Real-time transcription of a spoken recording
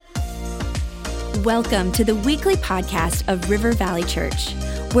Welcome to the weekly podcast of River Valley Church.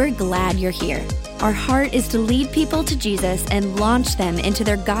 We're glad you're here. Our heart is to lead people to Jesus and launch them into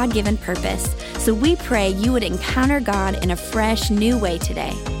their God-given purpose. So we pray you would encounter God in a fresh, new way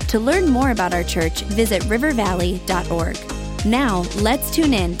today. To learn more about our church, visit rivervalley.org. Now, let's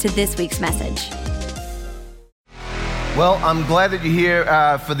tune in to this week's message. Well, I'm glad that you're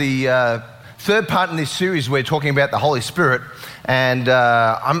here for the third part in this series. We're talking about the Holy Spirit, and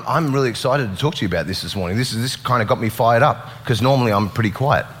I'm really excited to talk to you about this morning. This kind of got me fired up, because normally I'm pretty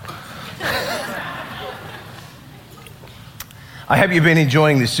quiet. I hope you've been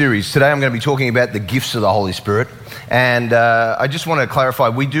enjoying this series. Today I'm going to be talking about the gifts of the Holy Spirit, and I just want to clarify,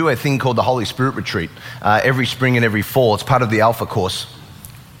 we do a thing called the Holy Spirit Retreat every spring and every fall. It's part of the Alpha course,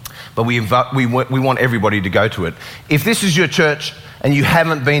 but we want everybody to go to it. If this is your church and you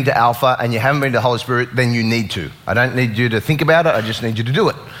haven't been to Alpha and you haven't been to the Holy Spirit, then you need to. I don't need you to think about it, I just need you to do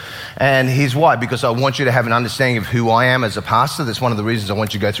it. And here's why, because I want you to have an understanding of who I am as a pastor. That's one of the reasons I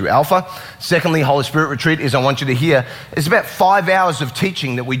want you to go through Alpha. Secondly, Holy Spirit Retreat is I want you to hear, it's about 5 hours of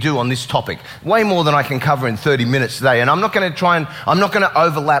teaching that we do on this topic. Way more than I can cover in 30 minutes today. And I'm not going to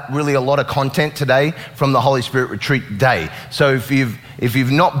overlap really a lot of content today from the Holy Spirit Retreat day. So if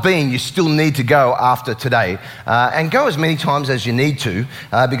you've not been, you still need to go after today. And go as many times as you need to,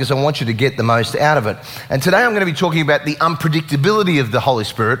 because I want you to get the most out of it. And today I'm going to be talking about the unpredictability of the Holy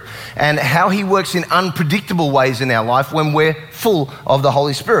Spirit and how he works in unpredictable ways in our life when we're full of the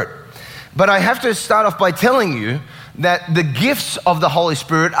Holy Spirit. But I have to start off by telling you that the gifts of the Holy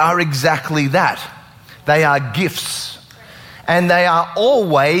Spirit are exactly that. They are gifts. And they are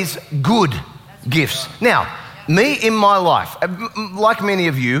always good gifts. Now, me in my life, like many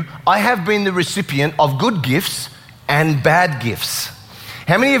of you, I have been the recipient of good gifts and bad gifts.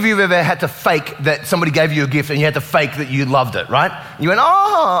 How many of you have ever had to fake that somebody gave you a gift and you had to fake that you loved it, right? You went, oh,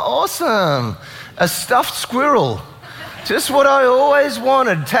 awesome, a stuffed squirrel. Just what I always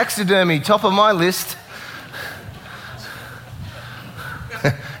wanted, taxidermy, top of my list.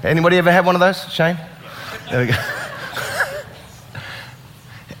 Anybody ever had one of those, Shane? There we go.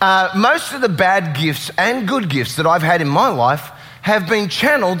 Most of the bad gifts and good gifts that I've had in my life have been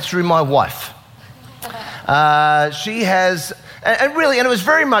channeled through my wife. She has, and it was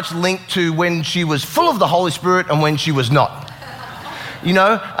very much linked to when she was full of the Holy Spirit and when she was not. You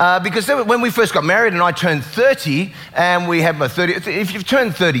know, because when we first got married and I turned 30 and we had my 30th, if you've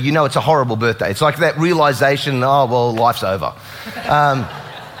turned 30, you know it's a horrible birthday. It's like that realization, oh, well, life's over.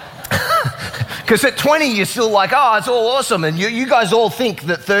 Because at 20, you're still like, oh, it's all awesome. And you guys all think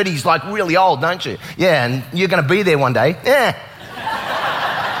that 30 is like really old, don't you? Yeah, and you're going to be there one day. Yeah.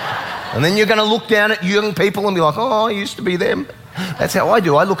 And then you're going to look down at young people and be like, oh, I used to be them. That's how I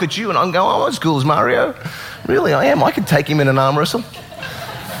do. I look at you and I'm going, oh, I'm as cool as Mario. Really, I am. I could take him in an arm wrestle.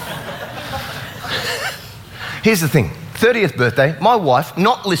 Here's the thing. 30th birthday, my wife,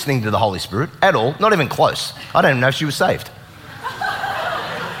 not listening to the Holy Spirit at all, not even close. I don't even know if she was saved.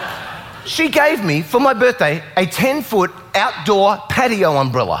 She gave me, for my birthday, a 10-foot outdoor patio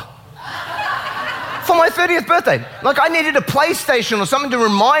umbrella. For my 30th birthday. Like I needed a PlayStation or something to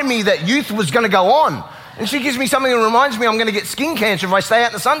remind me that youth was going to go on. And she gives me something that reminds me I'm going to get skin cancer if I stay out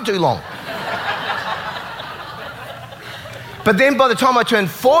in the sun too long. But then by the time I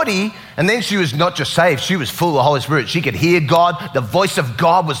turned 40, and then she was not just saved, she was full of the Holy Spirit. She could hear God. The voice of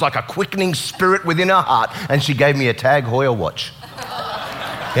God was like a quickening spirit within her heart. And she gave me a Tag Heuer watch.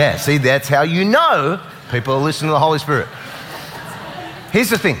 Yeah, see, that's how you know people are listening to the Holy Spirit. Here's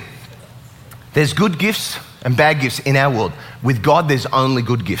the thing. There's good gifts and bad gifts in our world. With God, there's only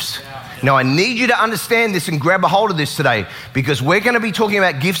good gifts. Now, I need you to understand this and grab a hold of this today, because we're going to be talking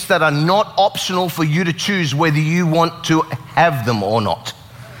about gifts that are not optional for you to choose whether you want to have them or not.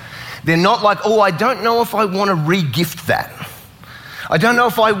 They're not like, oh, I don't know if I want to re-gift that. I don't know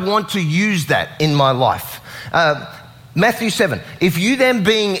if I want to use that in my life. Matthew 7, if you then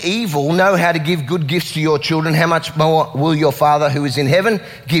being evil know how to give good gifts to your children, how much more will your Father who is in heaven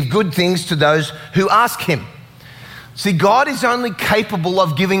give good things to those who ask him? See, God is only capable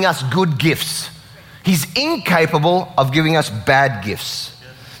of giving us good gifts. He's incapable of giving us bad gifts.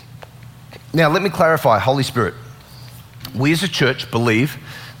 Now, let me clarify, Holy Spirit. We as a church believe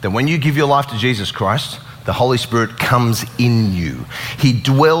that when you give your life to Jesus Christ, the Holy Spirit comes in you. He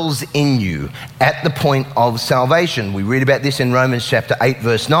dwells in you at the point of salvation. We read about this in Romans chapter 8,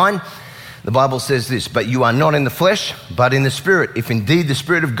 verse 9. The Bible says this, but you are not in the flesh, but in the Spirit, if indeed the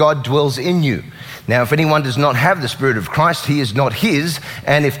Spirit of God dwells in you. Now, if anyone does not have the Spirit of Christ, he is not his.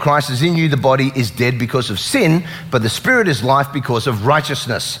 And if Christ is in you, the body is dead because of sin, but the Spirit is life because of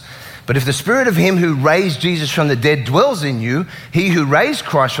righteousness. But if the Spirit of him who raised Jesus from the dead dwells in you, he who raised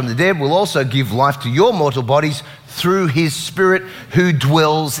Christ from the dead will also give life to your mortal bodies through his Spirit who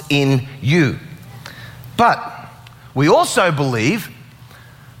dwells in you. But we also believe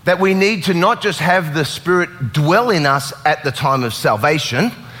that we need to not just have the Spirit dwell in us at the time of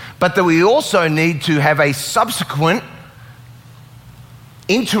salvation, but that we also need to have a subsequent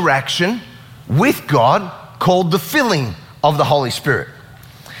interaction with God called the filling of the Holy Spirit.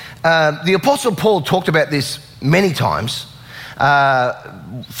 The Apostle Paul talked about this many times.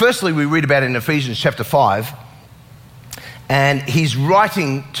 Firstly, we read about it in Ephesians chapter 5, and he's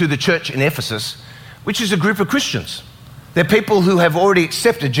writing to the church in Ephesus, which is a group of Christians. They're people who have already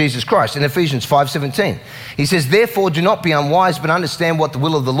accepted Jesus Christ. In Ephesians 5:17, he says, "Therefore do not be unwise, but understand what the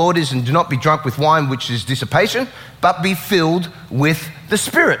will of the Lord is, and do not be drunk with wine, which is dissipation, but be filled with the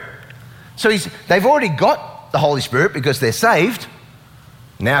Spirit." So they've already got the Holy Spirit because they're saved.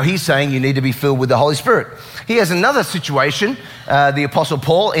 Now he's saying you need to be filled with the Holy Spirit. He has another situation, the Apostle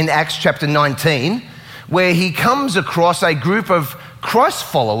Paul, in Acts chapter 19, where he comes across a group of Christ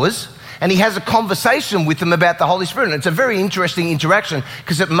followers and he has a conversation with them about the Holy Spirit. And it's a very interesting interaction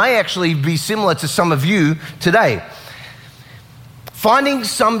because it may actually be similar to some of you today. Finding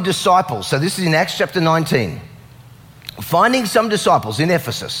some disciples, so this is in Acts chapter 19. Finding some disciples in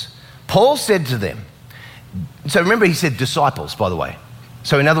Ephesus, Paul said to them, so remember he said disciples, by the way.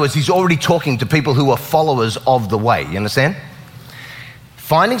 So in other words, he's already talking to people who are followers of the way, you understand?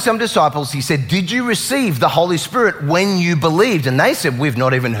 Finding some disciples, he said, "Did you receive the Holy Spirit when you believed?" And they said, "We've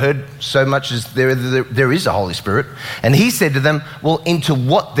not even heard so much as there is a Holy Spirit." And he said to them, "Well, into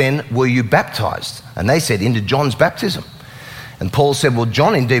what then were you baptized?" And they said, "Into John's baptism." And Paul said, "Well,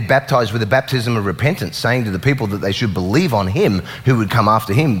 John indeed baptized with a baptism of repentance, saying to the people that they should believe on him who would come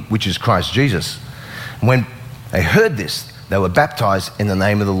after him, which is Christ Jesus." And when they heard this, they were baptized in the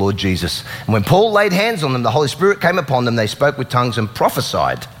name of the Lord Jesus. And when Paul laid hands on them, the Holy Spirit came upon them. They spoke with tongues and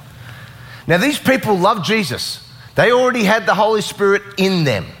prophesied. Now, these people loved Jesus. They already had the Holy Spirit in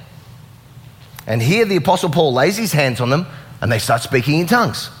them. And here the Apostle Paul lays his hands on them and they start speaking in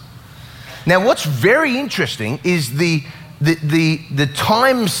tongues. Now, what's very interesting is the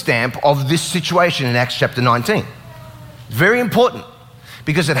time stamp of this situation in Acts chapter 19. Very important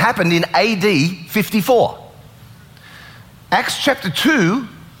because it happened in AD 54. Acts chapter 2,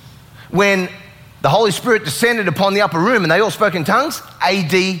 when the Holy Spirit descended upon the upper room and they all spoke in tongues,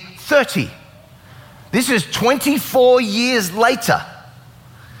 AD 30. This is 24 years later.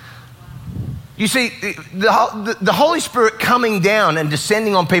 You see, the Holy Spirit coming down and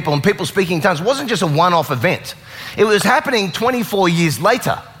descending on people and people speaking in tongues wasn't just a one-off event. It was happening 24 years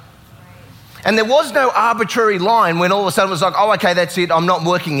later. And there was no arbitrary line when all of a sudden it was like, oh, okay, that's it, I'm not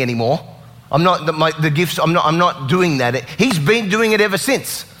working anymore. I'm not doing that. He's been doing it ever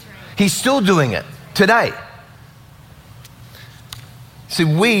since. He's still doing it today. See,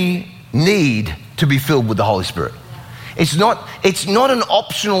 we need to be filled with the Holy Spirit. It's not an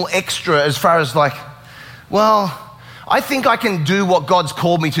optional extra as far as like, well, I think I can do what God's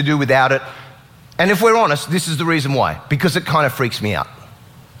called me to do without it. And if we're honest, this is the reason why. Because it kind of freaks me out.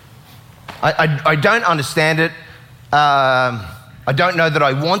 I don't understand it. I don't know that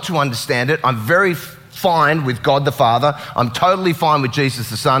I want to understand it. I'm very fine with God the Father. I'm totally fine with Jesus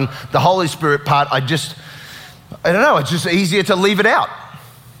the Son. The Holy Spirit part, I don't know, it's just easier to leave it out.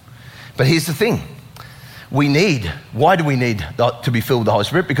 But here's the thing. Why do we need to be filled with the Holy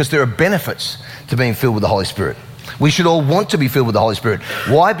Spirit? Because there are benefits to being filled with the Holy Spirit. We should all want to be filled with the Holy Spirit.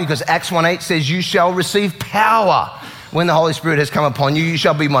 Why? Because Acts 1:8 says, "You shall receive power when the Holy Spirit has come upon you. You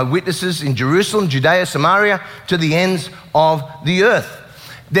shall be my witnesses in Jerusalem, Judea, Samaria, to the ends of the earth."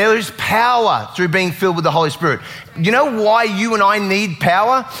 There is power through being filled with the Holy Spirit. You know why you and I need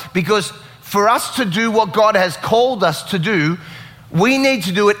power? Because for us to do what God has called us to do, we need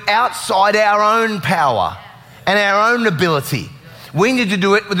to do it outside our own power and our own ability. We need to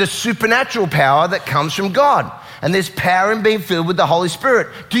do it with the supernatural power that comes from God. And there's power in being filled with the Holy Spirit.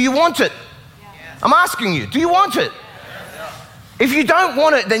 Do you want it? I'm asking you, do you want it? If you don't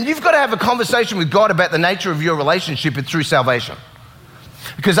want it, then you've got to have a conversation with God about the nature of your relationship through salvation.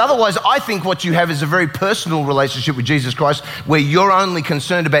 Because otherwise, I think what you have is a very personal relationship with Jesus Christ where you're only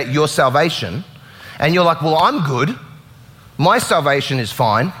concerned about your salvation. And you're like, well, I'm good. My salvation is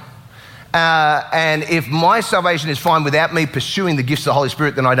fine. And if my salvation is fine without me pursuing the gifts of the Holy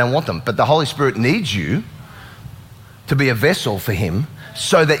Spirit, then I don't want them. But the Holy Spirit needs you to be a vessel for him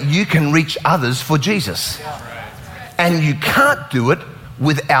so that you can reach others for Jesus. And you can't do it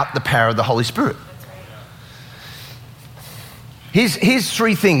without the power of the Holy Spirit. Here's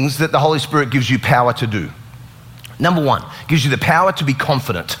three things that the Holy Spirit gives you power to do. Number one, gives you the power to be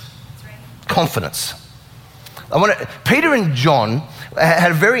confident. confidence. Peter and John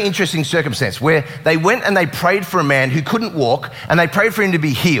had a very interesting circumstance where they went and they prayed for a man who couldn't walk, and they prayed for him to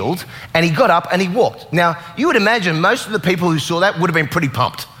be healed, and he got up and he walked. Now, you would imagine most of the people who saw that would have been pretty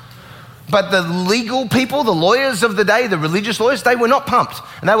pumped. But the legal people, the lawyers of the day, the religious lawyers, they were not pumped.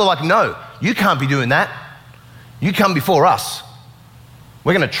 And they were like, no, you can't be doing that. You come before us.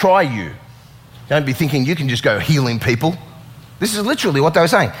 We're going to try you. Don't be thinking you can just go healing people. This is literally what they were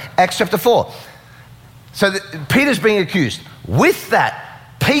saying. Acts chapter 4. So Peter's being accused. With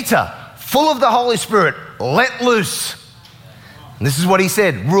that, Peter, full of the Holy Spirit, let loose. And this is what he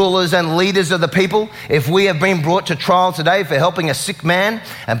said: rulers and leaders of the people, if we have been brought to trial today for helping a sick man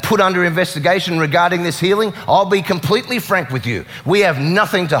and put under investigation regarding this healing, I'll be completely frank with you. We have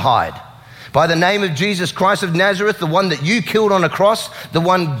nothing to hide. By the name of Jesus Christ of Nazareth, the one that you killed on a cross, the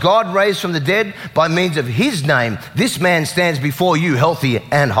one God raised from the dead, by means of his name, this man stands before you healthy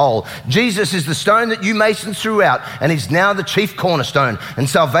and whole. Jesus is the stone that you masons threw out and is now the chief cornerstone. And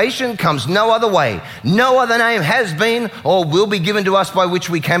salvation comes no other way. No other name has been or will be given to us by which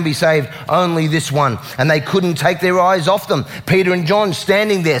we can be saved, only this one. And they couldn't take their eyes off them. Peter and John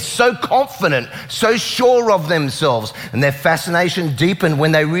standing there so confident, so sure of themselves. And their fascination deepened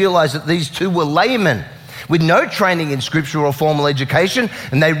when they realized that these two were laymen with no training in scripture or formal education,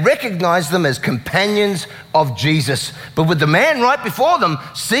 and they recognized them as companions of Jesus. But with the man right before them,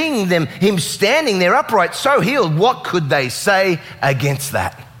 seeing him standing there upright, so healed, what could they say against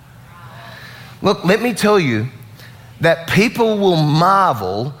that? Look, let me tell you that people will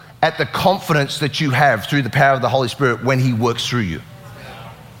marvel at the confidence that you have through the power of the Holy Spirit when he works through you.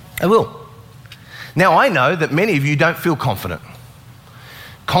 They will. Now, I know that many of you don't feel confident.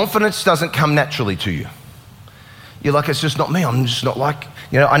 Confidence doesn't come naturally to you. You're like, it's just not me. I'm just not like,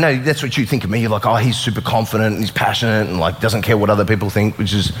 I know that's what you think of me. You're like, oh, he's super confident and he's passionate and like doesn't care what other people think,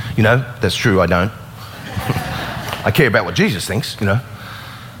 which is, that's true, I don't. I care about what Jesus thinks,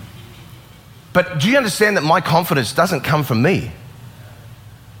 But do you understand that my confidence doesn't come from me?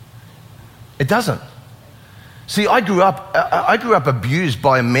 It doesn't. See, I grew up abused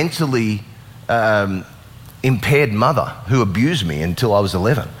by a mentally impaired mother who abused me until I was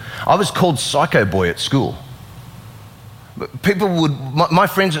 11. I was called psycho boy at school. My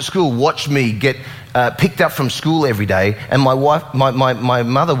friends at school watched me get picked up from school every day, and my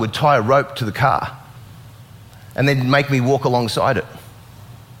mother would tie a rope to the car and then make me walk alongside it.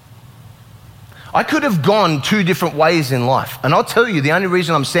 I could have gone two different ways in life, and I'll tell you the only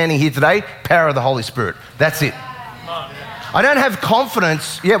reason I'm standing here today, power of the Holy Spirit. That's it. I don't have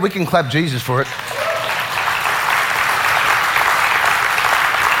confidence. Yeah, we can clap Jesus for it.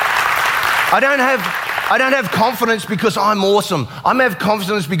 I don't have confidence because I'm awesome. I have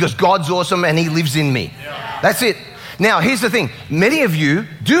confidence because God's awesome and he lives in me. Yeah. That's it. Now, here's the thing. Many of you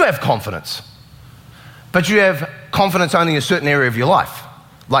do have confidence, but you have confidence only in a certain area of your life,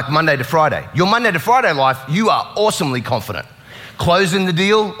 like Monday to Friday. Your Monday to Friday life, you are awesomely confident. Closing the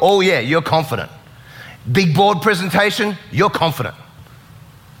deal, oh yeah, you're confident. Big board presentation, you're confident.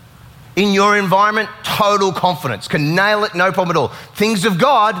 In your environment, total confidence. Can nail it, no problem at all. Things of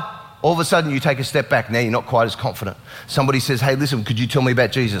God, all of a sudden you take a step back. Now you're not quite as confident. Somebody says, hey, listen, could you tell me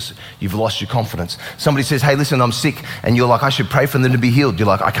about Jesus? You've lost your confidence. Somebody says, hey, listen, I'm sick. And you're like, I should pray for them to be healed. You're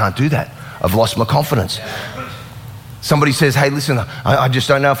like, I can't do that. I've lost my confidence. Somebody says, hey, listen, I just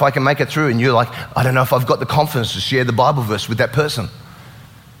don't know if I can make it through. And you're like, I don't know if I've got the confidence to share the Bible verse with that person.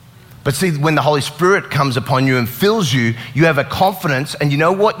 But see, when the Holy Spirit comes upon you and fills you, you have a confidence. And you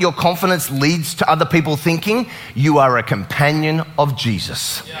know what your confidence leads to other people thinking? You are a companion of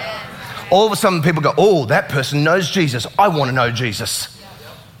Jesus. Yeah. All of a sudden people go, oh, that person knows Jesus. I want to know Jesus.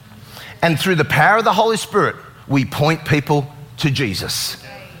 And through the power of the Holy Spirit, we point people to Jesus.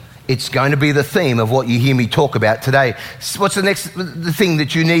 It's going to be the theme of what you hear me talk about today. What's the thing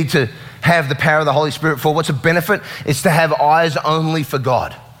that you need to have the power of the Holy Spirit for? What's a benefit? It's to have eyes only for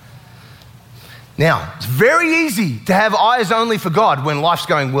God. Now, it's very easy to have eyes only for God when life's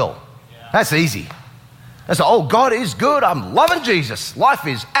going well. That's easy. That's like, oh, God is good. I'm loving Jesus. Life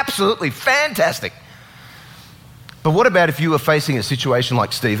is absolutely fantastic. But what about if you were facing a situation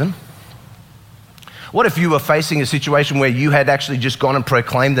like Stephen? What if you were facing a situation where you had actually just gone and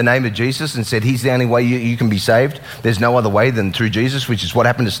proclaimed the name of Jesus and said, he's the only way you can be saved. There's no other way than through Jesus, which is what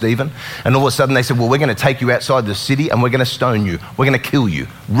happened to Stephen. And all of a sudden they said, well, we're going to take you outside the city and we're going to stone you. We're going to kill you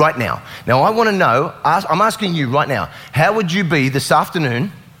right now. Now, I want to know, I'm asking you right now, how would you be this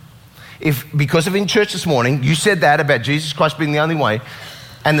afternoon if, because of in church this morning, you said that about Jesus Christ being the only way,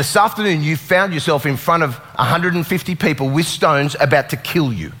 and this afternoon you found yourself in front of 150 people with stones about to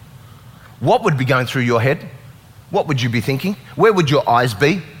kill you? What would be going through your head? What would you be thinking? Where would your eyes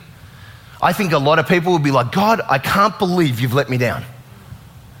be? I think a lot of people will be like, God, I can't believe you've let me down.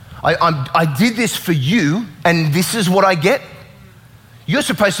 I did this for you, and this is what I get. You're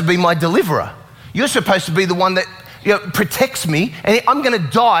supposed to be my deliverer. You're supposed to be the one that protects me, and I'm going to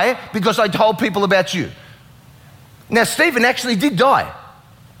die because I told people about you. Now, Stephen actually did die.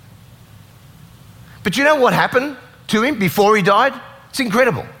 But you know what happened to him before he died? It's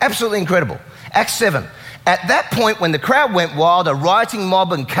incredible, absolutely incredible. Acts 7. At that point, when the crowd went wild, a rioting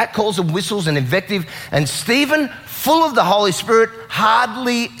mob and catcalls and whistles and invective, and Stephen, full of the Holy Spirit,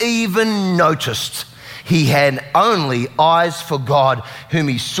 hardly even noticed. He had only eyes for God, whom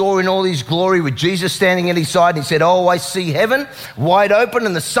he saw in all his glory with Jesus standing at his side. And he said, oh, I see heaven wide open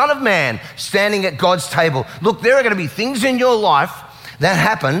and the Son of Man standing at God's table. Look, there are going to be things in your life that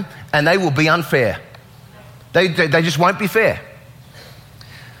happen and they will be unfair. They just won't be fair.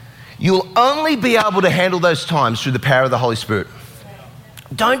 You'll only be able to handle those times through the power of the Holy Spirit.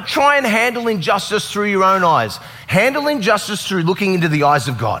 Don't try and handle injustice through your own eyes. Handle injustice through looking into the eyes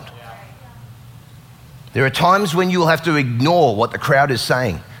of God. There are times when you will have to ignore what the crowd is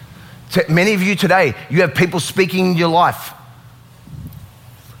saying. Many of you today, you have people speaking in your life.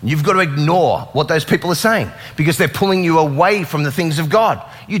 You've got to ignore what those people are saying because they're pulling you away from the things of God.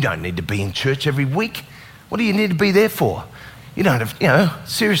 You don't need to be in church every week. What do you need to be there for? You don't have,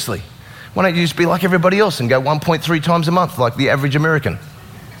 seriously. Why don't you just be like everybody else and go 1.3 times a month like the average American?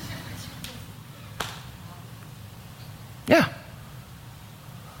 Yeah.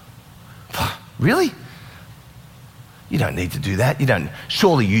 Really? You don't need to do that.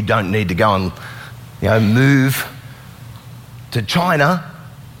 Surely you don't need to go and, move to China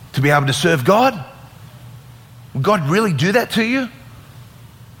to be able to serve God. Will God really do that to you?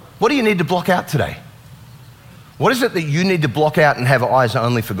 What do you need to block out today? What is it that you need to block out and have eyes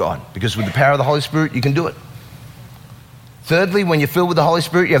only for God? Because with the power of the Holy Spirit, you can do it. Thirdly, when you're filled with the Holy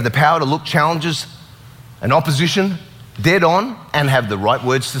Spirit, you have the power to look challenges and opposition dead on and have the right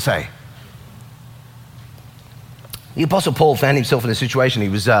words to say. The Apostle Paul found himself in a situation. He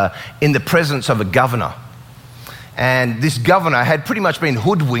was in the presence of a governor. And this governor had pretty much been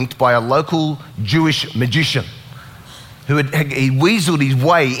hoodwinked by a local Jewish magician who he weaseled his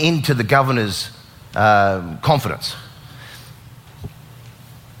way into the governor's confidence.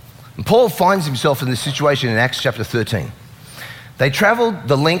 And Paul finds himself in this situation in Acts chapter 13. They traveled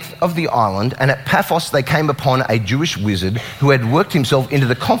the length of the island, and at Paphos they came upon a Jewish wizard who had worked himself into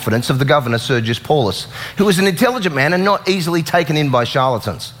the confidence of the governor, Sergius Paulus, who was an intelligent man and not easily taken in by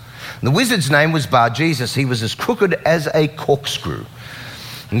charlatans. The wizard's name was Bar-Jesus. He was as crooked as a corkscrew.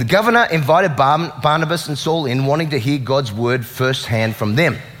 And the governor invited Barnabas and Saul in, wanting to hear God's word firsthand from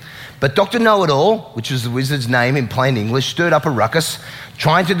them. But Dr. Know-it-all, which was the wizard's name in plain English, stirred up a ruckus,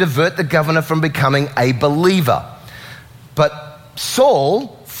 trying to divert the governor from becoming a believer. But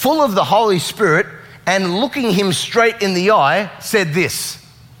Saul, full of the Holy Spirit and looking him straight in the eye, said this,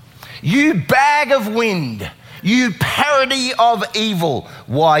 "You bag of wind, you parody of evil.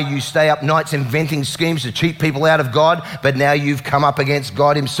 Why, you stay up nights inventing schemes to cheat people out of God, but now you've come up against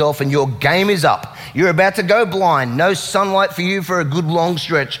God himself and your game is up. You're about to go blind, no sunlight for you for a good long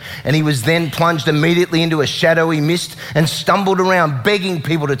stretch." And he was then plunged immediately into a shadowy mist and stumbled around begging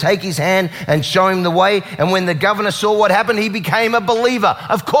people to take his hand and show him the way. And when the governor saw what happened, he became a believer.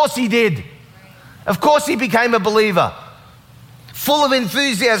 Of course he did. Of course he became a believer. Full of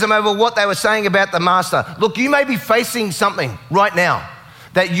enthusiasm over what they were saying about the master. Look, you may be facing something right now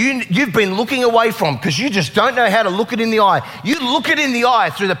that you've been looking away from because you just don't know how to look it in the eye. You look it in the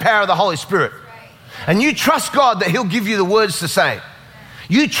eye through the power of the Holy Spirit. And you trust God that he'll give you the words to say.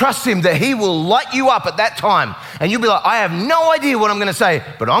 You trust him that he will light you up at that time. And you'll be like, I have no idea what I'm going to say,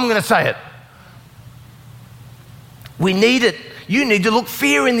 but I'm going to say it. We need it. You need to look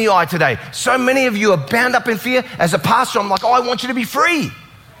fear in the eye today. So many of you are bound up in fear. As a pastor, I'm like, I want you to be free.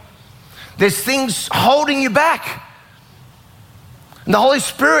 There's things holding you back. And the Holy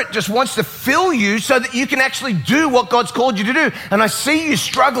Spirit just wants to fill you so that you can actually do what God's called you to do. And I see you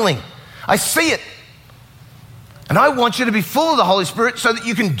struggling. I see it. And I want you to be full of the Holy Spirit so that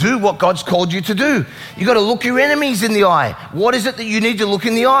you can do what God's called you to do. You've got to look your enemies in the eye. What is it that you need to look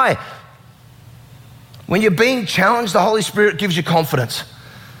in the eye? When you're being challenged, the Holy Spirit gives you confidence.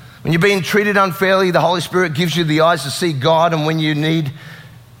 When you're being treated unfairly, the Holy Spirit gives you the eyes to see God. And when you need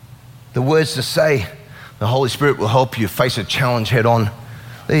the words to say, the Holy Spirit will help you face a challenge head on.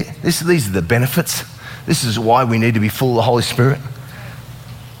 These are the benefits. This is why we need to be full of the Holy Spirit.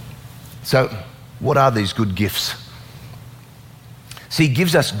 So, what are these good gifts? See, he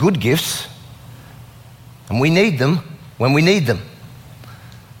gives us good gifts, and we need them when we need them.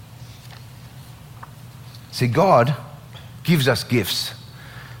 See, God gives us gifts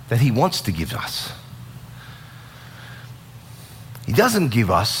that he wants to give us. He doesn't give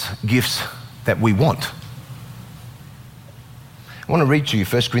us gifts that we want. I want to read to you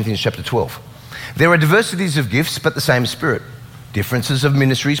 1 Corinthians chapter 12. There are diversities of gifts, but the same Spirit. Differences of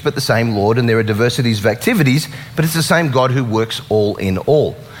ministries, but the same Lord. And there are diversities of activities, but it's the same God who works all in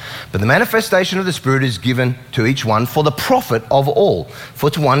all. But the manifestation of the Spirit is given to each one for the profit of all. For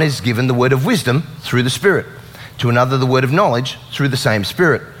to one is given the word of wisdom through the Spirit. To another the word of knowledge through the same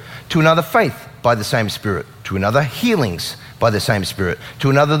Spirit. To another faith by the same Spirit. To another healings by the same Spirit. To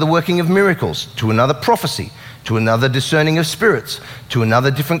another the working of miracles. To another prophecy. To another discerning of spirits. To another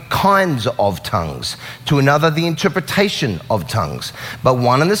different kinds of tongues. To another the interpretation of tongues. But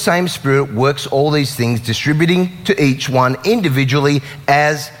one and the same Spirit works all these things, distributing to each one individually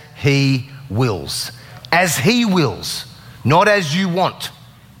as he wills. As he wills, not as you want.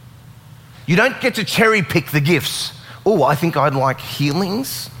 You don't get to cherry pick the gifts. Oh, I think I'd like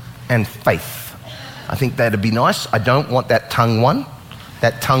healings and faith. I think that'd be nice. I don't want that tongue one.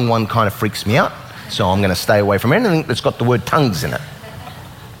 That tongue one kind of freaks me out. So I'm going to stay away from anything that's got the word tongues in it.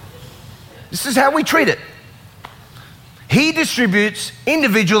 This is how we treat it. He distributes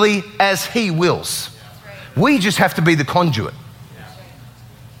individually as he wills. We just have to be the conduit.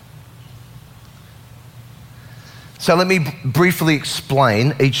 So let me briefly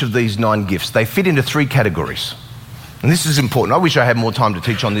explain each of these 9 gifts. They fit into 3 categories. And this is important. I wish I had more time to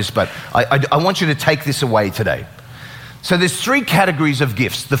teach on this, but I want you to take this away today. So there's 3 categories of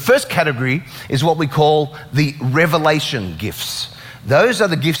gifts. The first category is what we call the revelation gifts. Those are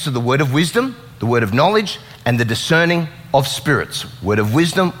the gifts of the word of wisdom, the word of knowledge, and the discerning of spirits. Word of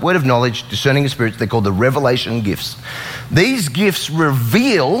wisdom, word of knowledge, discerning of spirits. They're called the revelation gifts. These gifts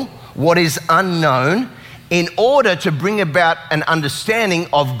reveal what is unknown in order to bring about an understanding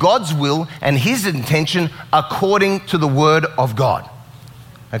of God's will and his intention according to the word of God.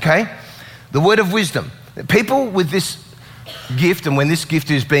 Okay? The word of wisdom. People with this gift, and when this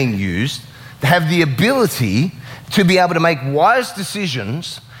gift is being used, have the ability to be able to make wise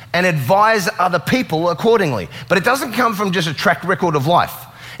decisions and advise other people accordingly. But it doesn't come from just a track record of life.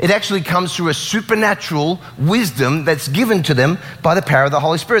 It actually comes through a supernatural wisdom that's given to them by the power of the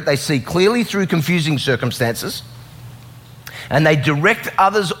Holy Spirit. They see clearly through confusing circumstances, and they direct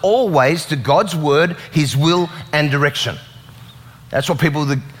others always to God's word, his will, and direction. That's what people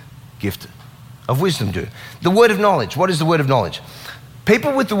with the gift of wisdom do. The word of knowledge. What is the word of knowledge?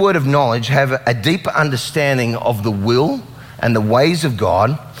 People with the word of knowledge have a deeper understanding of the will and the ways of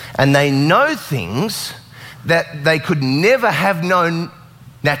God, and they know things that they could never have known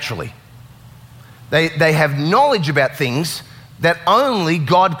naturally. They have knowledge about things that only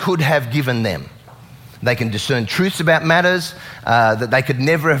God could have given them. They can discern truths about matters that they could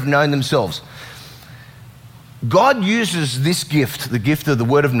never have known themselves. God uses this gift, the gift of the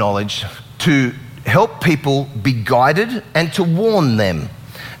word of knowledge, to help people be guided and to warn them.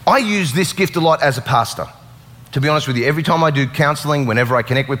 I use this gift a lot as a pastor. To be honest with you, every time I do counseling, whenever I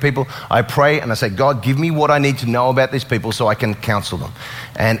connect with people, I pray and I say, God, give me what I need to know about these people so I can counsel them.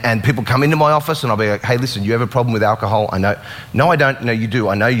 And people come into my office and I'll be like, hey, listen, you have a problem with alcohol? I know. No, I don't. No, you do.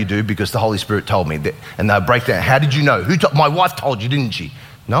 I know you do because the Holy Spirit told me. And they'll break down. How did you know? My wife told you, didn't she?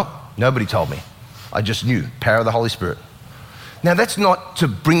 No, nobody told me. I just knew. Power of the Holy Spirit. Now, that's not to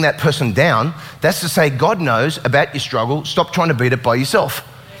bring that person down. That's to say, God knows about your struggle. Stop trying to beat it by yourself.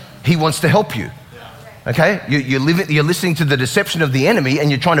 He wants to help you. Okay, you're listening to the deception of the enemy and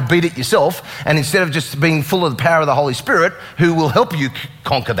you're trying to beat it yourself, and instead of just being full of the power of the Holy Spirit who will help you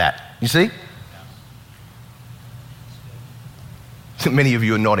conquer that. You see? Many of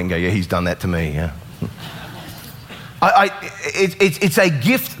you are nodding, go, yeah, he's done that to me. Yeah. It's a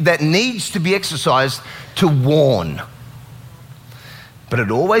gift that needs to be exercised to warn. But it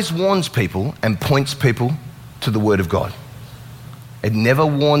always warns people and points people to the Word of God. It never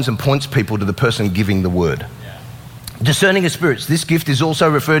warns and points people to the person giving the word. Yeah. Discerning of spirits. This gift is also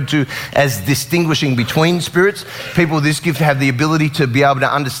referred to as distinguishing between spirits. People with this gift have the ability to be able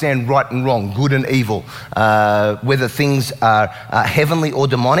to understand right and wrong, good and evil, whether things are heavenly or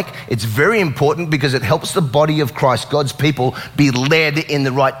demonic. It's very important because it helps the body of Christ, God's people, be led in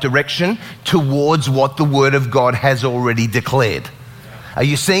the right direction towards what the Word of God has already declared. Are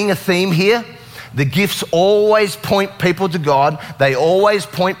you seeing a theme here? The gifts always point people to God, they always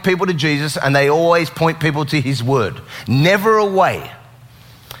point people to Jesus, and they always point people to his word. Never away.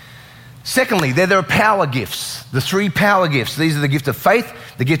 Secondly, there are power gifts, the 3 power gifts. These are the gift of faith,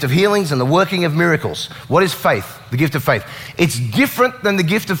 the gift of healings, and the working of miracles. What is faith? The gift of faith. It's different than the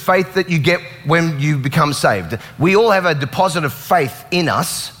gift of faith that you get when you become saved. We all have a deposit of faith in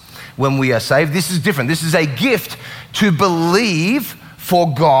us when we are saved. This is different. This is a gift to believe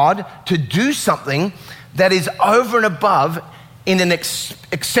for God to do something that is over and above in an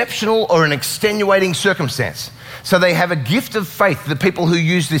exceptional or an extenuating circumstance. So they have a gift of faith, the people who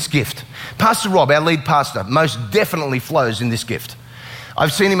use this gift. Pastor Rob, our lead pastor, most definitely flows in this gift.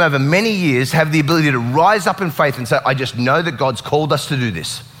 I've seen him over many years have the ability to rise up in faith and say, I just know that God's called us to do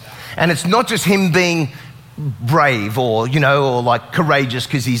this. And it's not just him being brave or like courageous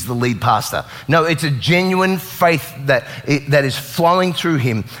because he's the lead pastor. No, it's a genuine faith that is flowing through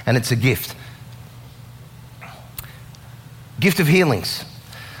him, and it's a gift. Gift of healings.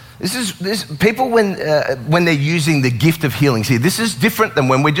 This people when they're using the gift of healings here, this is different than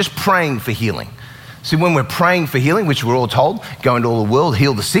when we're just praying for healing. See, when we're praying for healing, which we're all told, go into all the world,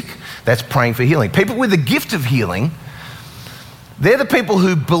 heal the sick, that's praying for healing. People with the gift of healing, they're the people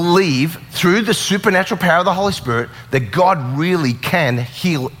who believe through the supernatural power of the Holy Spirit that God really can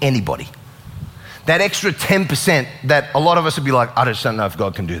heal anybody. That extra 10% that a lot of us would be like, I just don't know if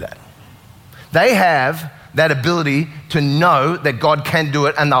God can do that. They have that ability to know that God can do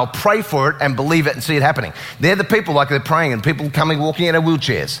it, and they'll pray for it and believe it and see it happening. They're the people, like they're praying, and people walking out of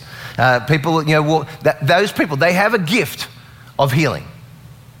wheelchairs. Those people, they have a gift of healing.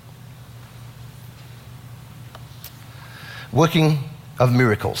 Working of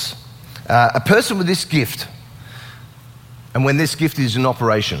miracles. A person with this gift, and when this gift is in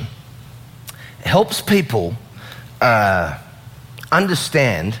operation, helps people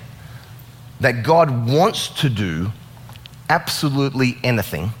understand that God wants to do absolutely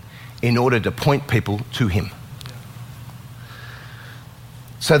anything in order to point people to him.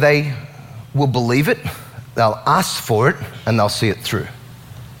 So they will believe it, they'll ask for it, and they'll see it through.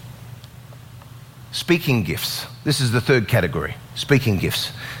 Speaking gifts. This is the third category, speaking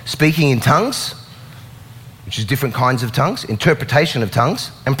gifts. Speaking in tongues, which is different kinds of tongues, interpretation of tongues,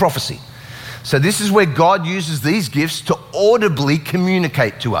 and prophecy. So this is where God uses these gifts to audibly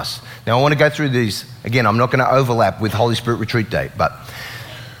communicate to us. Now I want to go through these. Again, I'm not going to overlap with Holy Spirit Retreat Day, but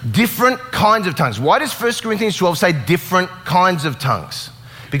different kinds of tongues. Why does 1 Corinthians 12 say different kinds of tongues?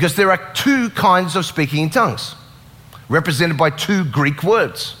 Because there are two kinds of speaking in tongues, represented by two Greek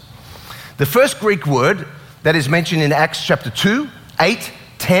words. The first Greek word that is mentioned in Acts chapter 2, 8,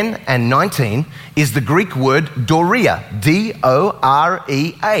 10, and 19 is the Greek word dorea,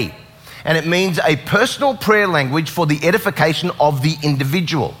 D-O-R-E-A. And it means a personal prayer language for the edification of the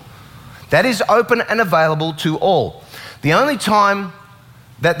individual. That is open and available to all. The only time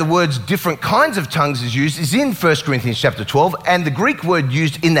that the words different kinds of tongues is used is in 1 Corinthians chapter 12, and the Greek word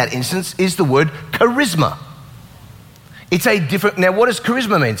used in that instance is the word charisma. It's a different, now what does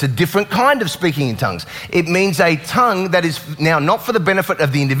charisma mean? It's a different kind of speaking in tongues. It means a tongue that is now not for the benefit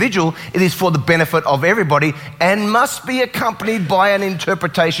of the individual, it is for the benefit of everybody and must be accompanied by an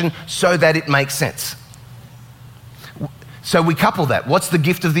interpretation so that it makes sense. So we couple that. What's the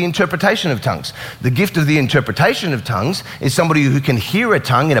gift of the interpretation of tongues? The gift of the interpretation of tongues is somebody who can hear a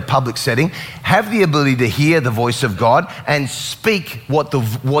tongue in a public setting, have the ability to hear the voice of God and speak what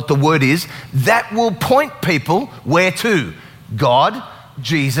the word is. That will point people where to? God,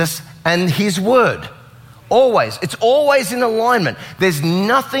 Jesus, and his word. Always. It's always in alignment. There's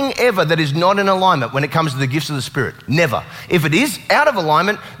nothing ever that is not in alignment when it comes to the gifts of the Spirit. Never. If it is out of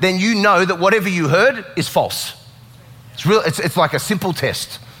alignment, then you know that whatever you heard is false. It's like a simple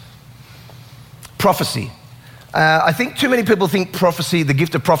test. Prophecy. I think too many people think prophecy, the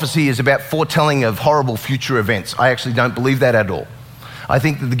gift of prophecy, is about foretelling of horrible future events. I actually don't believe that at all. I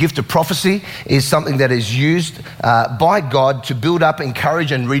think that the gift of prophecy is something that is used by God to build up,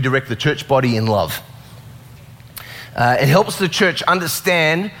 encourage, and redirect the church body in love. It helps the church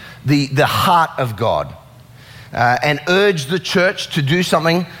understand the heart of God and urge the church to do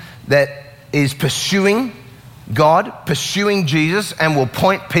something that is pursuing God, pursuing Jesus, and will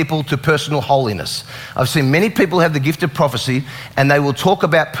point people to personal holiness. I've seen many people have the gift of prophecy, and they will talk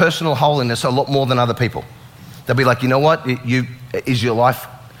about personal holiness a lot more than other people. They'll be like, you know what? Have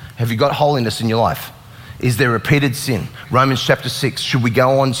you got holiness in your life? Is there repeated sin? Romans chapter 6, should we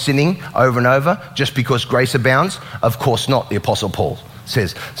go on sinning over and over just because grace abounds? Of course not, the Apostle Paul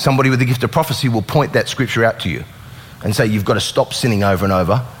says. Somebody with the gift of prophecy will point that scripture out to you and say, you've got to stop sinning over and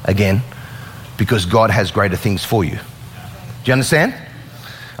over again, because God has greater things for you. Do you understand?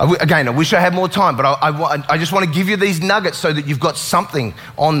 Again, I wish I had more time, but I just want to give you these nuggets so that you've got something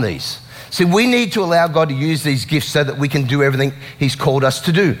on these. See, we need to allow God to use these gifts so that we can do everything he's called us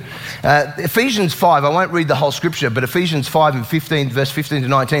to do. Ephesians 5, I won't read the whole scripture, but Ephesians 5 and 15, verse 15 to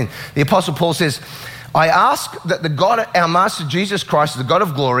 19, the Apostle Paul says, I ask that the God, our Master Jesus Christ, the God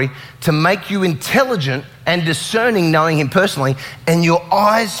of glory, to make you intelligent and discerning, knowing him personally, and your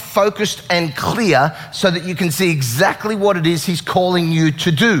eyes focused and clear so that you can see exactly what it is he's calling you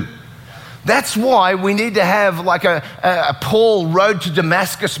to do. That's why we need to have like a Paul road to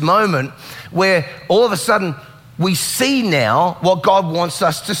Damascus moment where all of a sudden we see now what God wants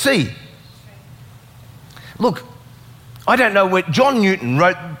us to see. Look, I don't know where John Newton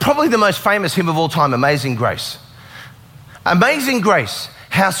wrote probably the most famous hymn of all time, Amazing Grace. Amazing grace,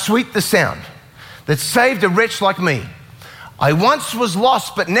 how sweet the sound that saved a wretch like me. I once was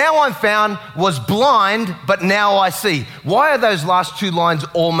lost, but now I'm found, was blind, but now I see. Why are those last two lines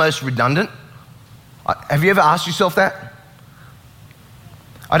almost redundant? Have you ever asked yourself that?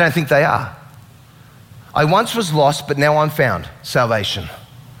 I don't think they are. I once was lost, but now I'm found, salvation.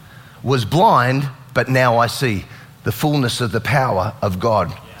 Was blind, but now I see. The fullness of the power of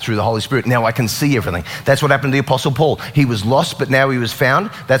God through the Holy Spirit. Now I can see everything. That's what happened to the Apostle Paul. He was lost, but now he was found.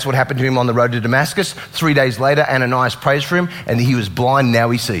 That's what happened to him on the road to Damascus. 3 days later, Ananias prays for him, and he was blind,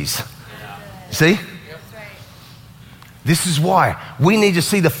 now he sees. See? This is why we need to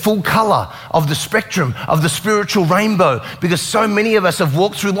see the full color of the spectrum of the spiritual rainbow, because so many of us have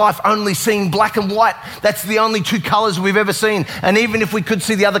walked through life only seeing black and white. That's the only two colors we've ever seen. And even if we could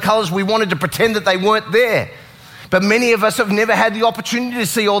see the other colors, we wanted to pretend that they weren't there. But many of us have never had the opportunity to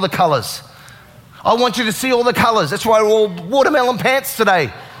see all the colors. I want you to see all the colors. That's why we're all watermelon pants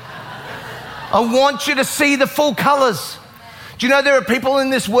today. I want you to see the full colors. Do you know there are people in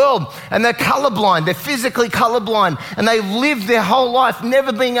this world and they're colorblind, they're physically colorblind, and they've lived their whole life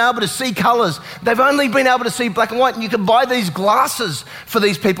never being able to see colors. They've only been able to see black and white, and you can buy these glasses for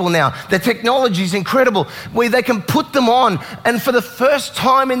these people now. The technology is incredible, where they can put them on, and for the first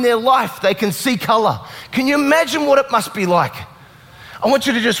time in their life, they can see color. Can you imagine what it must be like? I want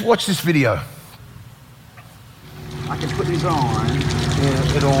you to just watch this video. I can put these on.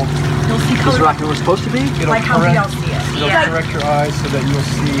 You'll see Is color. it like it was supposed to be? Like how we all see it. It'll correct your eyes so that you'll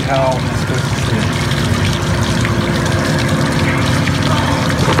see how it's supposed to see.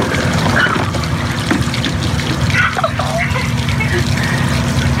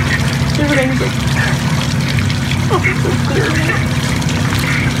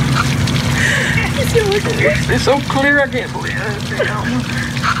 It's so clear, I can't believe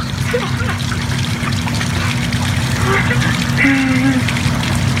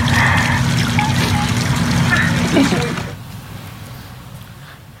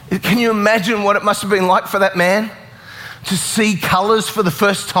Can you imagine what it must have been like for that man to see colors for the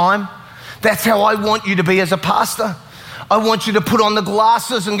first time? That's how I want you to be as a pastor. I want you to put on the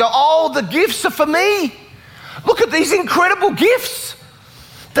glasses and go, oh, the gifts are for me. Look at these incredible gifts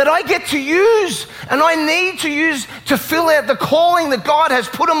that I get to use and I need to use to fill out the calling that God has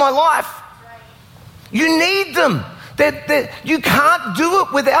put in my life. You need them. You can't do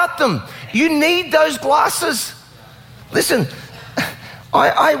it without them. You need those glasses. Listen,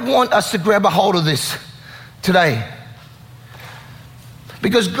 I want us to grab a hold of this today,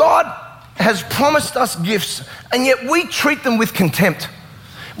 because God has promised us gifts, and yet we treat them with contempt.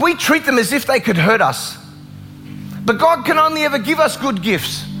 We treat them as if they could hurt us. But God can only ever give us good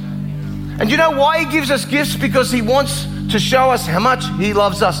gifts. And you know why he gives us gifts? Because he wants to show us how much he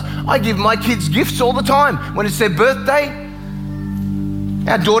loves us. I give my kids gifts all the time. When it's their birthday,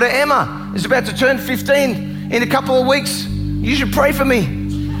 our daughter Emma is about to turn 15 in a couple of weeks. You should pray for me.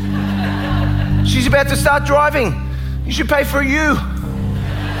 She's about to start driving. You should pray for you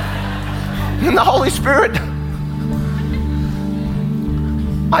and the Holy Spirit.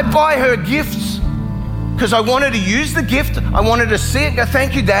 I buy her gifts because I want her to use the gift. I want her to see it and go,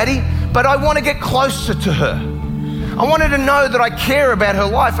 thank you, Daddy. But I want to get closer to her. I want her to know that I care about her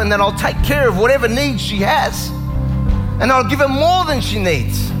life and that I'll take care of whatever needs she has. And I'll give her more than she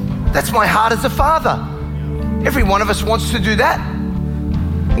needs. That's my heart as a father. Every one of us wants to do that.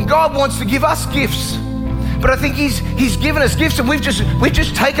 And God wants to give us gifts. But I think he's given us gifts, and we've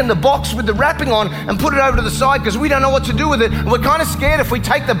just taken the box with the wrapping on and put it over to the side because we don't know what to do with it. And we're kind of scared if we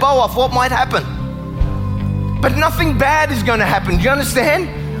take the bow off what might happen. But nothing bad is going to happen. Do you understand?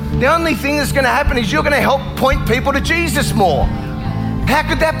 The only thing that's going to happen is you're going to help point people to Jesus more. How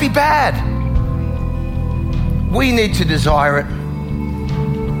could that be bad? We need to desire it.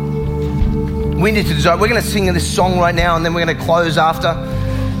 We need to desire. We're going to sing this song right now, and then we're going to close after.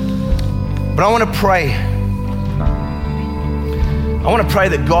 But I want to pray. I want to pray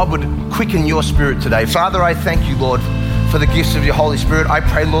that God would quicken your spirit today. Father, I thank you, Lord, for the gifts of your Holy Spirit. I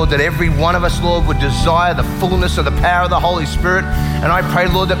pray, Lord, that every one of us, Lord, would desire the fullness of the power of the Holy Spirit. And I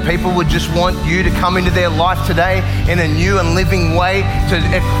pray, Lord, that people would just want you to come into their life today in a new and living way to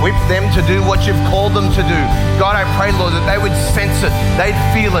equip them to do what you've called them to do. God, I pray, Lord, that they would sense it, they'd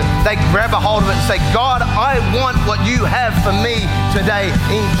feel it, they'd grab a hold of it and say, God, I want what you have for me today.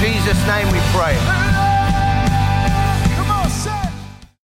 In Jesus' name we pray.